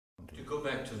go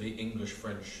back to the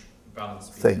English-French balance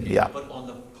thing, yeah. But on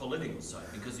the political side,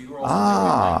 because you were also there in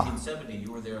 1970,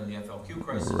 you were there in the FLQ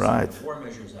crisis, right. the War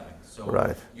Measures Act. So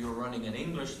right. you were running an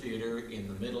English theatre in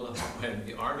the middle of when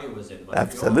the army was in Montreal.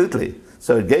 Absolutely.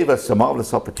 So it gave us a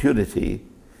marvelous opportunity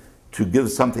to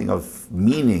give something of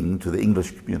meaning to the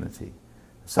English community.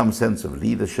 Some sense of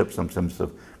leadership, some sense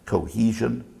of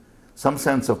cohesion, some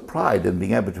sense of pride in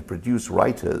being able to produce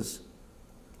writers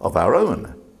of our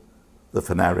own, the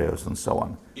Fenarios and so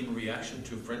on. In reaction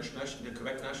to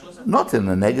Quebec nationalism? Not in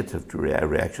a negative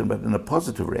reaction, but in a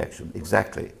positive reaction.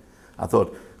 Exactly. I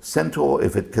thought Centaur,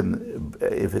 if it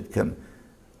can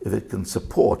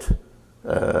support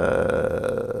the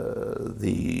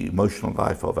emotional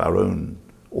life of our own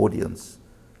audience,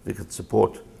 if it could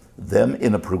support them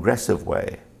in a progressive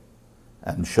way,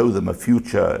 and show them a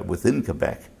future within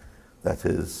Quebec that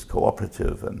is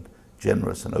cooperative and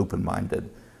generous and open-minded,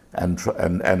 and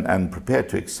prepared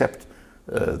to accept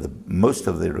most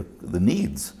of the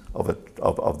needs of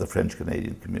the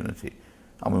French-Canadian community.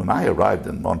 I mean, when I arrived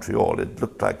in Montreal, it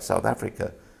looked like South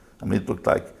Africa. I mean, it looked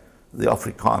like the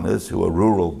Afrikaners, who were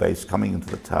rural-based, coming into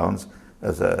the towns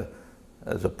as a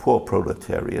poor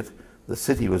proletariat. The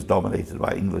city was dominated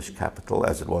by English capital,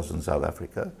 as it was in South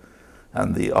Africa,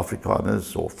 and the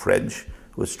Afrikaners, or French,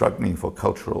 were struggling for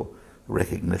cultural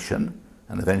recognition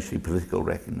and eventually political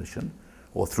recognition,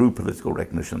 or through political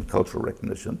recognition, cultural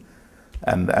recognition,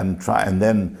 and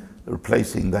then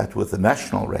replacing that with the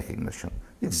national recognition,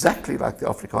 exactly like the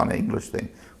Afrikaner English thing.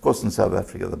 Of course, in South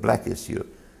Africa, the black issue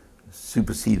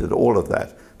superseded all of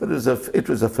that, but it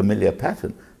was a familiar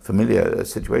pattern, familiar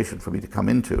situation for me to come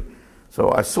into.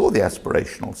 So I saw the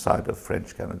aspirational side of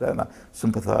French Canada, and I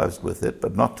sympathized with it,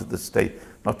 but not to the state,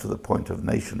 not to the point of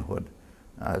nationhood.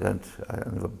 I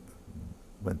never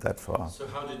went that far. So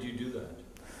how did you do that?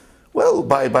 Well,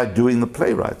 by doing the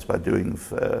playwrights, by doing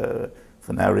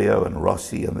Fenario and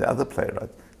Rossi and the other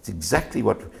playwrights. It's exactly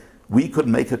what we could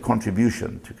make a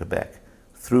contribution to Quebec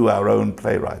through our own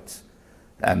playwrights,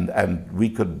 and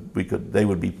they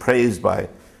would be praised by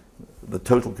the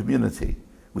total community.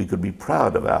 We could be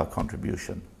proud of our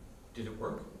contribution. Did it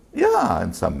work? Yeah,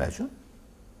 in some measure.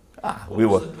 What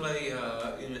was the play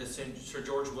in Sir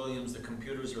George Williams, The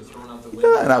Computers Were Thrown Out the Window?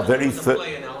 Yeah, and our very there was a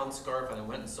play in Alan Scarf, and I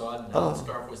went and saw it, and Alan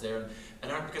Scarf was there.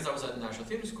 And because I was at the National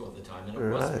Theatre School at the time, and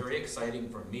it was very exciting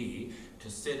for me to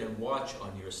sit and watch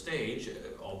on your stage,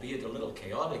 albeit a little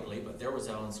chaotically, but there was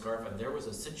Alan Scarf, and there was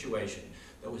a situation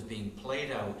that was being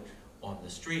played out on the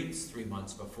streets 3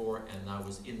 months before, and I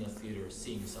was in the theatre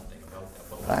seeing something about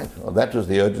that. Right. Well, that was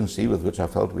the urgency with which I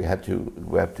felt we had to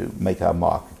make our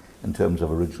mark in terms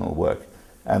of original work.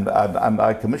 And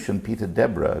I commissioned Peter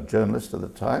Deborah, a journalist at the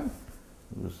time,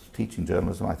 who was teaching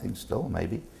journalism, I think still,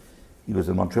 maybe. He was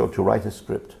in Montreal to write a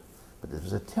script, but it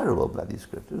was a terrible bloody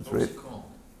script. It was What was it called?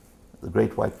 The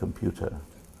Great White Computer.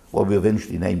 Well, we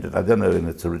eventually named it, I don't know in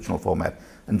its original format.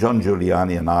 And John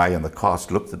Giuliani and I and the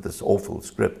cast looked at this awful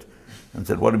script and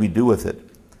said, what do we do with it?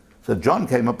 So John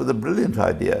came up with a brilliant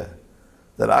idea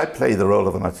that I play the role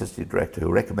of an artistic director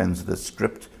who recommends the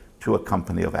script to a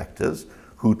company of actors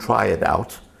who try it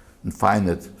out and find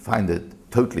it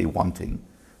totally wanting,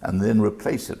 and then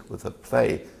replace it with a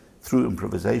play through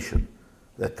improvisation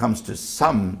that comes to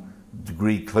some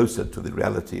degree closer to the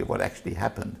reality of what actually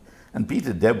happened. And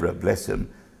Peter Deborah, bless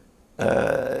him,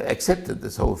 accepted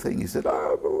this whole thing. He said,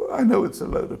 oh, I know it's a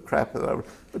load of crap, but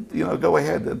you know, go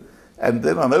ahead. And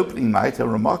then on opening night, a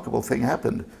remarkable thing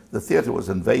happened. The theatre was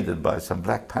invaded by some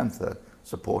Black Panther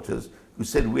supporters who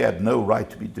said we had no right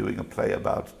to be doing a play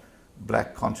about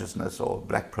black consciousness or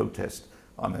black protest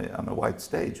on a white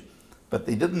stage. But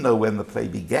they didn't know when the play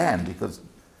began, because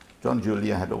John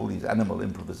Julia had all these animal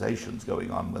improvisations going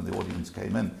on when the audience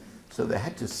came in. So they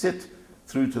had to sit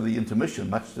through to the intermission,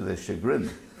 much to their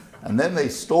chagrin. And then they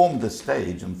stormed the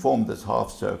stage and formed this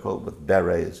half circle with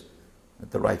berets at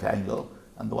the right angle.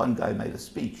 And the one guy made a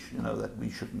speech, you know, that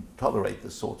we shouldn't tolerate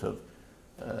this sort of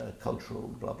cultural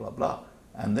blah, blah, blah.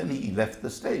 And then he left the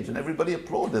stage, and everybody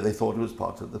applauded. They thought it was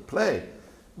part of the play.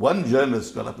 One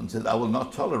journalist got up and said, I will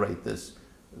not tolerate this.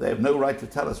 They have no right to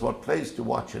tell us what plays to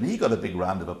watch. And he got a big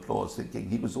round of applause, thinking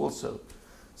he was also.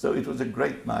 So it was a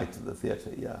great night at the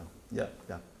theatre, yeah.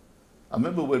 I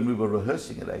remember when we were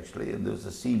rehearsing it, actually, and there was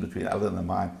a scene between Alan and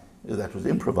mine that was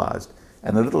improvised,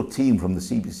 and a little team from the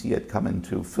CBC had come in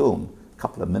to film a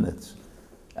couple of minutes,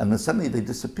 and then suddenly they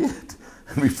disappeared.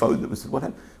 And we phoned them and said, what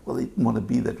happened? Well, they didn't want to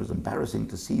be there. It was embarrassing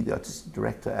to see the artistic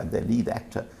director and their lead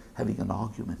actor having an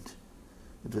argument.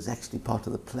 It was actually part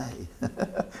of the play.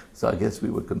 So I guess we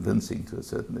were convincing to a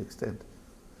certain extent.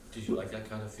 Did you like that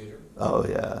kind of theatre? Oh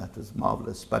yeah, it was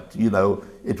marvelous. But you know,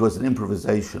 it was an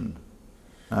improvisation.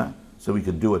 So we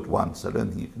could do it once. I don't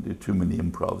think you can do too many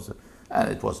improvs. And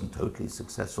it wasn't totally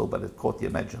successful, but it caught the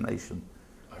imagination.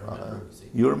 I remember it.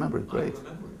 You remember it, great. I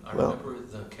remember it. I remember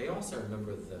the chaos. I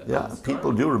remember the... Yeah,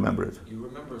 people do remember it. You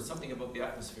remember something about the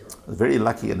atmosphere. I was very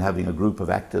lucky in having a group of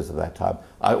actors at that time.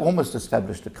 I almost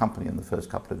established a company in the first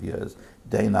couple of years.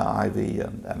 Dana Ivey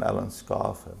and Alan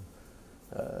Scarf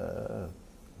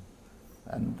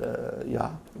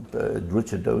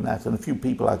Richard Donat and a few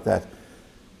people like that.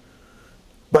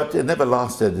 But it never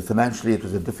lasted. Financially, it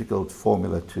was a difficult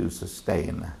formula to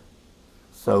sustain.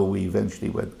 So we eventually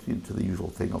went into the usual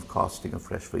thing of casting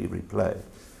afresh for every play.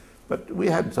 But we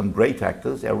had some great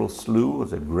actors. Errol Slew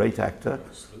was a great actor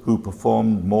who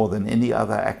performed more than any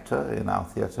other actor in our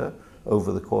theatre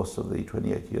over the course of the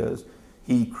 28 years.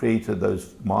 He created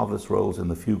those marvelous roles in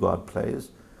the Fugard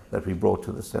plays that we brought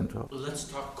to the centre. Let's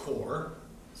talk core,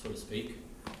 so to speak.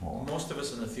 Most of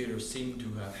us in the theatre seem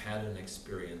to have had an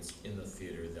experience in the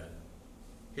theatre that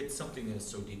hits something that is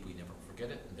so deep we never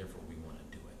forget it, and therefore we want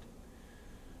to do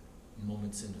it.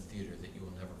 Moments in the theatre that you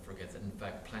will never forget, that in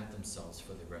fact plant themselves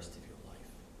for the rest of your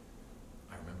life.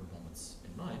 I remember moments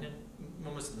in mine, and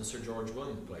moments in the Sir George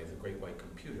Williams play, The Great White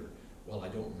Computer. While I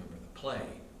don't remember the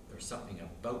play, there's something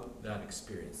about that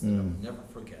experience that I'll never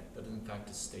forget, that in fact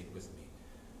has stayed with me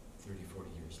 30, 40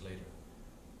 years later.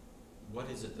 What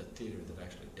is it that theatre that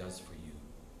actually does for you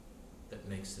that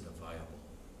makes it a viable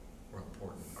or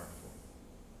important art form?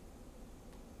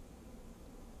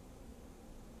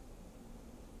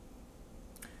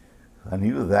 If I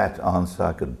knew that answer,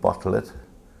 I could bottle it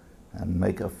and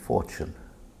make a fortune.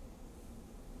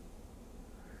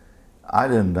 I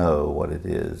don't know what it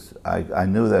is. I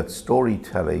know that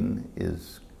storytelling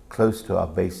is close to our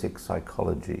basic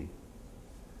psychology,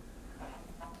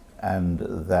 and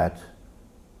that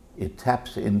it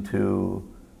taps into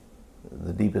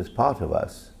the deepest part of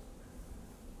us.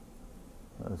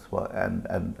 That's why,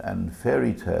 and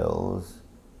fairy tales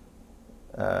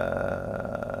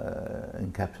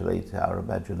encapsulate our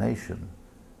imagination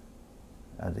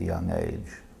at a young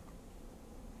age.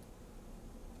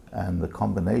 And the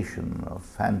combination of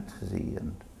fantasy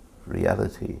and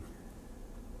reality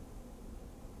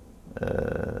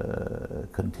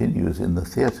continues in the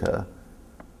theatre.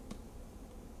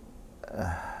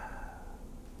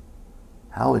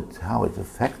 How it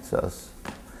affects us,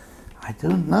 I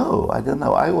don't know.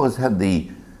 I always had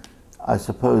I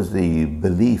suppose the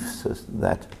beliefs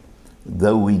that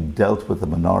though we dealt with a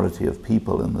minority of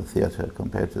people in the theatre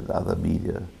compared to the other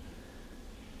media,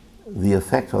 the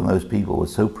effect on those people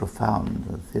was so profound.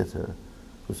 The theatre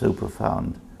was so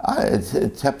profound.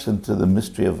 It taps into the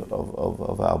mystery of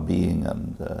our being,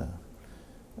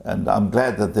 and I'm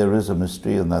glad that there is a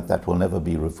mystery and that will never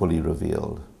be fully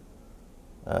revealed.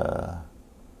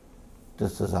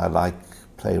 Just as I like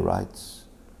playwrights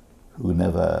who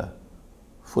never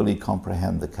fully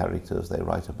comprehend the characters they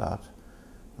write about,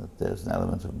 that there's an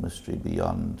element of mystery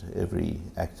beyond every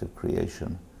act of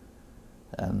creation.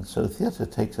 And so theatre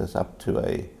takes us up to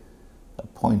a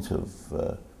point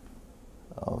of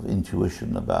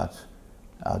intuition about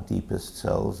our deepest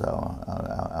selves,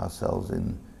 ourselves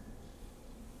in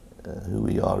who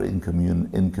we are in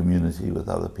community with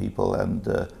other people, and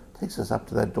takes us up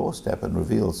to that doorstep and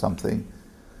reveals something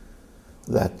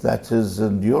that is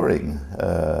enduring.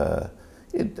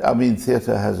 I mean,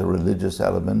 theatre has a religious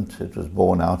element. It was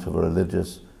born out of a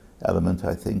religious element,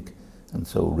 I think, and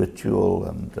so ritual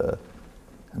and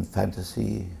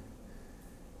fantasy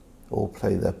all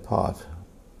play their part.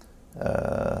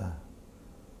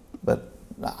 But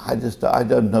I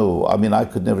don't know. I mean, I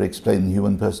could never explain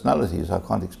human personalities. I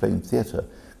can't explain theatre,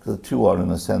 because the two are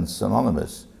in a sense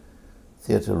synonymous.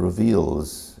 Theatre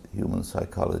reveals human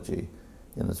psychology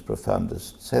in its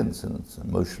profoundest sense, in its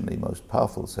emotionally most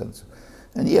powerful sense.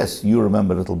 And yes, you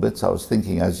remember little bits. I was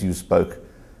thinking as you spoke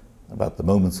about the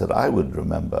moments that I would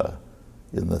remember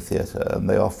in the theatre, and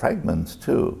they are fragments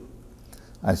too.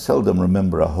 I seldom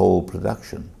remember a whole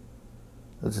production.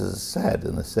 This is sad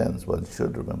in a sense. One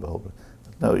should remember a whole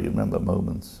production. No, you remember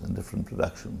moments in different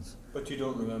productions. But you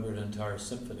don't remember an entire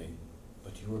symphony,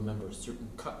 but you remember a certain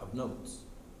cut of notes.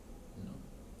 You know?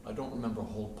 I don't remember a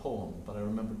whole poem, but I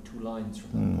remember 2 lines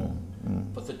from the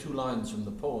poem. But the 2 lines from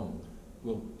the poem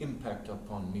will impact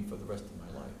upon me for the rest of my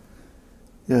life.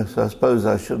 Yes, I suppose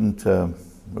I shouldn't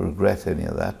regret any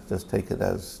of that. Just take it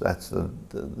as that's the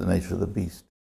nature of the beast.